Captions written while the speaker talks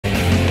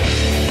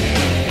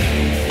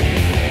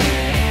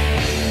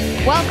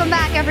Welcome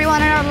back,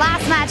 everyone. In our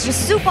last match, the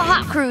Super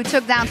Hot Crew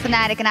took down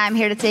Fnatic, and I'm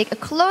here to take a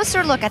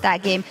closer look at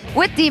that game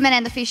with Demon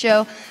and the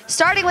Fisho,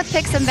 starting with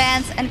picks and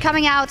bans, and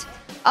coming out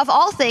of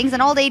all things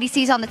and all the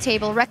ADCs on the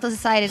table, Reckless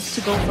decided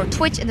to go for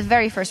Twitch in the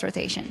very first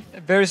rotation.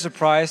 Very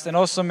surprised, and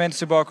also meant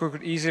Super Hot Crew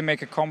could easily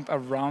make a comp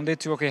around it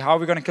to, okay, how are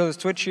we going to kill this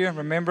Twitch here?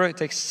 Remember, it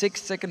takes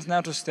 6 seconds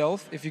now to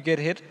stealth if you get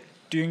hit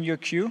during your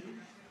Q,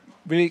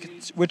 really,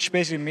 which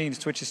basically means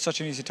Twitch is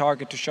such an easy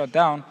target to shut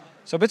down.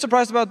 So a bit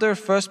surprised about their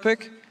first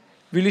pick.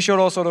 Really showed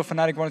also that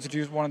Fnatic wanted to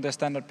use one of their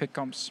standard pick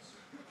comps.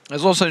 It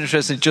was also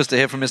interesting just to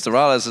hear from Mr.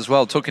 Rales as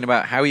well, talking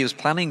about how he was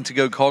planning to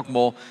go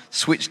Kog'Maw,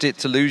 switched it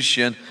to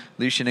Lucian.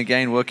 Lucian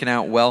again working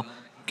out well,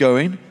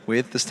 going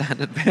with the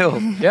standard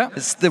build. Yeah.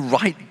 It's the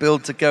right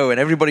build to go, and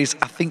everybody's,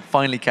 I think,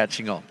 finally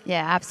catching on.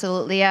 Yeah,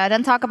 absolutely.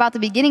 Then talk about the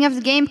beginning of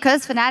the game,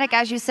 because Fnatic,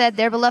 as you said,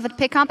 their beloved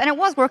pick comp, and it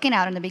was working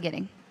out in the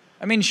beginning.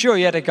 I mean, sure,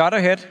 yeah, they got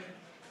ahead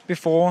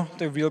before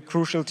the real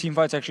crucial team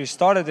fights actually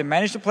started. They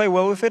managed to play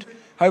well with it.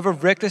 However,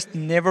 Reckless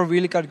never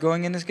really got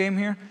going in this game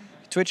here.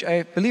 Twitch,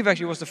 I believe,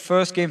 actually was the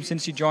first game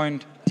since he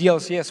joined the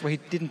LCS where he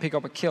didn't pick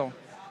up a kill.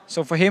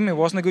 So for him, it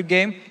wasn't a good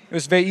game. It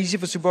was very easy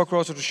for Super Hot Crew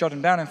also to shut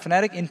him down. And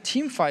Fnatic, in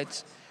team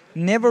fights,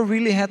 never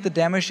really had the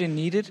damage they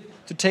needed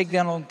to take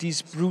down all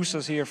these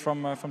bruisers here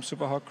from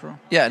Super Hot Crew.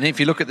 Yeah, and if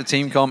you look at the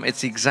team comp,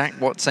 it's the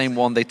exact same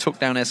one they took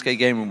down SK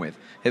Gaming with.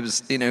 It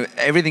was, you know,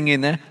 everything in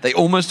there. They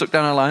almost took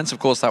down Alliance. Of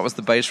course, that was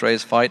the base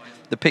raise fight.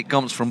 The pick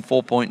comps from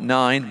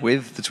 4.9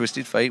 with the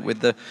Twisted Fate, with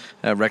the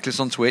Reckless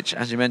on Twitch,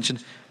 as you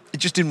mentioned. It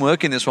just didn't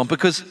work in this one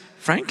because,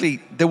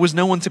 frankly, there was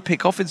no one to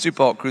pick off in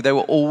Super Hot Crew. They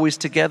were always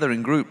together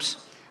in groups.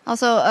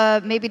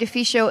 Also, maybe the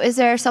Fisho, is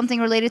there something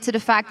related to the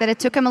fact that it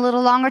took him a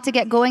little longer to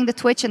get going the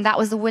Twitch, and that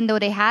was the window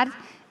they had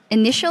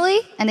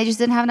initially, and they just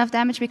didn't have enough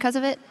damage because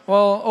of it? Well,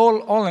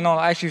 all in all,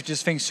 I actually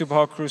just think Super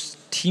Hot Crew's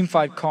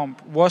teamfight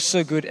comp was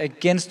so good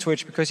against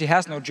Twitch because he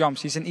has no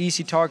jumps. He's an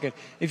easy target.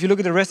 If you look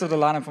at the rest of the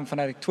lineup from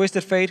Fnatic,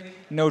 Twisted Fate,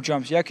 no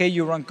jumps. Yeah, okay,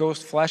 you run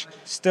Ghost Flash.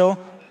 Still,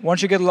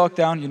 once you get locked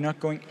down, you're not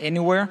going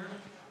anywhere.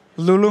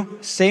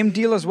 Lulu, same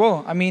deal as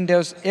well. I mean,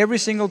 there's every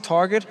single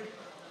target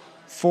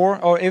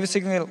or every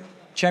single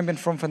champion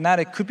from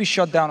Fnatic could be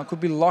shut down or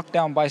could be locked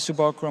down by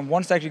Super Hot Crew. And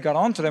once they actually got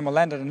onto them or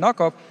landed a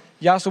knock-up,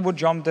 Yasuo would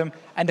jump them,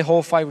 and the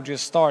whole fight would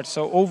just start.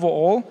 So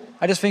overall,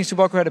 I just think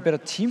Super Hot Crew had a better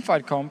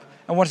teamfight comp,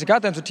 and once they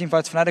got them to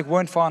teamfights, Fnatic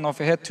weren't far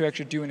enough ahead to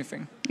actually do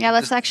anything. Yeah,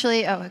 let's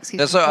actually... Oh, excuse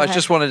me. So I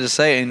just wanted to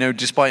say, you know,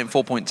 despite in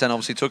 4.10,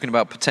 obviously talking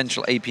about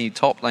potential AP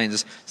top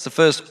lanes, it's the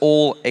first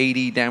all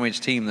AD damage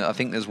team that I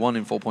think there's one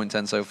in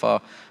 4.10 so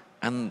far.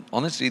 And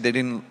honestly, they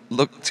didn't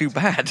look too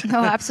bad.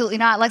 No, absolutely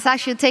not. Let's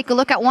actually take a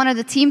look at one of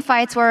the team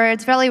fights where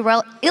it's very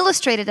well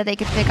illustrated that they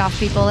could pick off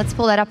people. Let's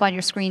pull that up on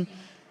your screen.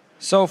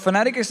 So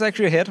Fnatic is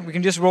actually ahead. We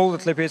can just roll the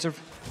clip here. It's a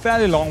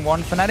fairly long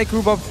one. Fnatic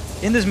group up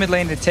in this mid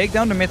lane. They take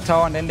down the mid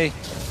tower, and then they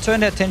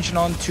turn their attention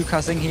on to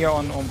Kazing here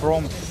on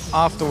Braum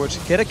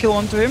afterwards. Get a kill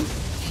onto him.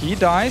 He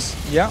dies,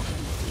 yeah.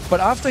 But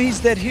after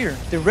he's dead here,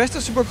 the rest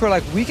of Super Crew are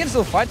like, we can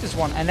still fight this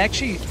one and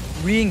actually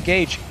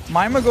re-engage.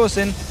 Mimer goes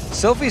in.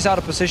 Selfie is out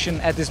of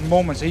position at this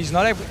moment, so he's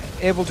not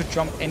able to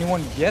jump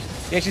anyone yet.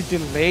 He actually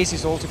delays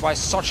his ulti by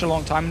such a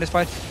long time in this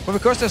fight. But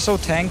because they're so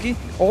tanky,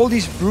 all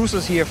these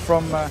bruisers here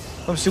from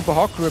Super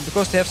Hot Crew,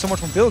 because they have so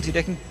much mobility,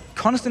 they can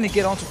constantly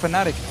get onto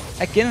Fnatic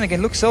again and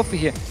again. Look, Selfie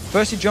here.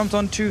 First he jumped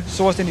onto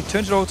Source, then he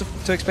turns it over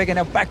to Expect, and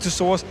now back to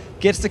Source.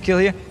 Gets the kill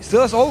here.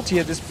 Still has ulti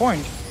at this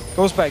point.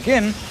 Goes back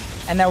in.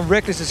 And now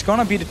Reckless is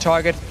gonna be the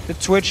target. The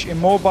Twitch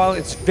immobile,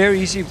 it's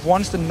very easy.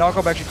 Once the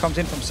knockup actually comes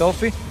in from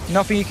Selfie,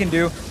 nothing he can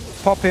do.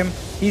 Pop him,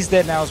 he's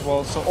dead now as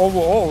well. So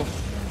overall,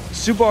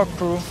 Super Hot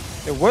Crew,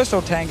 they were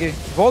so tanky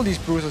with all these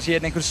bruisers here,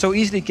 and they could so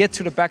easily get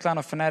to the backline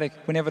of Fnatic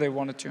whenever they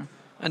wanted to.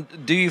 And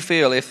do you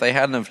feel if they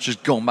hadn't have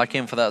just gone back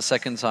in for that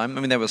second time,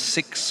 I mean, they were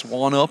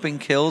 6-1 up in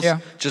kills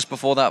just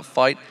before that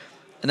fight,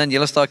 and then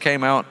Yellowstar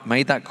came out,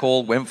 made that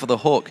call, went for the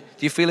hook.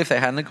 Do you feel if they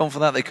hadn't have gone for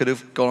that, they could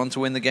have gone on to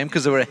win the game?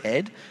 Because they were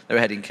ahead. They were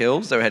ahead in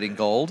kills, they were ahead in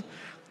gold.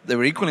 They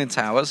were equal in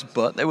towers,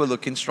 but they were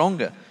looking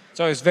stronger.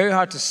 So it's very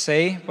hard to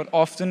say, but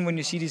often when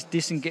you see these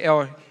disengage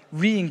or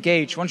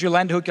re-engage, once you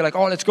land the hook, you're like,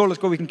 oh, let's go,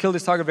 we can kill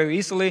this target very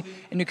easily,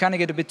 and you kind of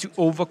get a bit too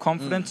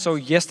overconfident. So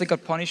yes, they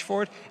got punished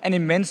for it, and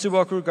in men, Super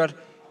Hot Crew got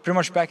pretty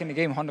much back in the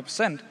game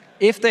 100%.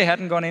 If they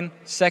hadn't gone in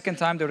second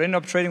time, they would end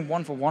up trading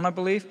 1-for-1, I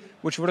believe,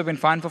 which would have been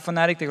fine for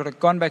Fnatic. They could have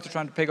gone back to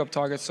trying to pick up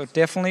targets, so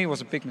definitely it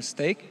was a big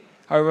mistake.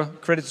 However,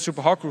 credit to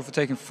Super Hot Crew for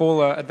taking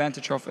full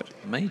advantage of it.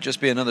 May just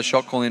be another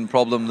shot calling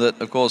problem that,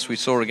 of course, we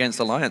saw against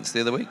Alliance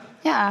the other week.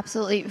 Yeah,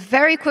 absolutely.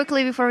 Very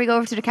quickly before we go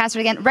over to the caster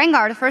again,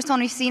 Rengar, the first one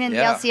we've seen in the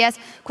LCS.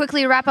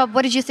 Quickly wrap up,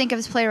 what did you think of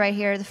his play right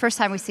here? The first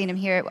time we've seen him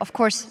here, of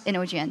course, in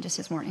OGN just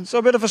this morning. So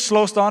a bit of a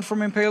slow start from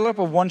Impaler,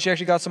 but once he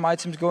actually got some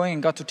items going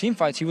and got to team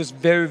fights, he was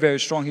very, very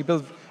strong. He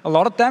built a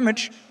lot of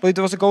damage, but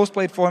there was a Ghost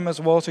Blade for him as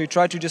well, so he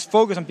tried to just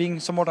focus on being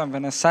somewhat of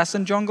an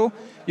assassin jungle.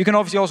 You can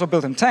obviously also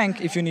build him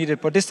tank if you need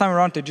it, but this time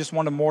around they just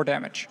wanted more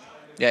damage.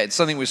 Yeah, it's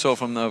something we saw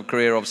from the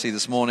career, obviously,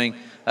 this morning.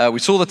 We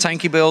saw the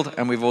tanky build,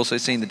 and we've also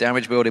seen the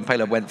damage build.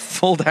 Impaler went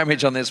full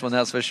damage on this one,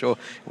 that's for sure.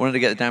 He wanted to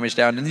get the damage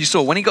down. And you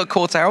saw, when he got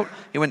caught out,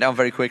 he went down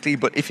very quickly.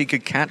 But if he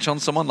could catch on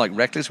someone like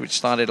Reckless, which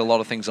started a lot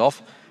of things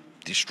off,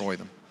 destroy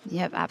them.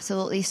 Yep,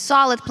 absolutely.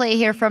 Solid play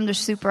here from the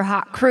Super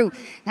Hot crew.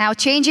 Now,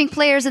 changing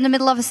players in the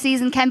middle of a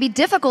season can be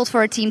difficult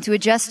for a team to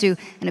adjust to.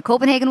 And the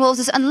Copenhagen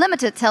Wolves'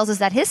 Unlimited tells us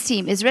that his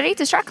team is ready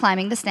to start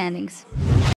climbing the standings.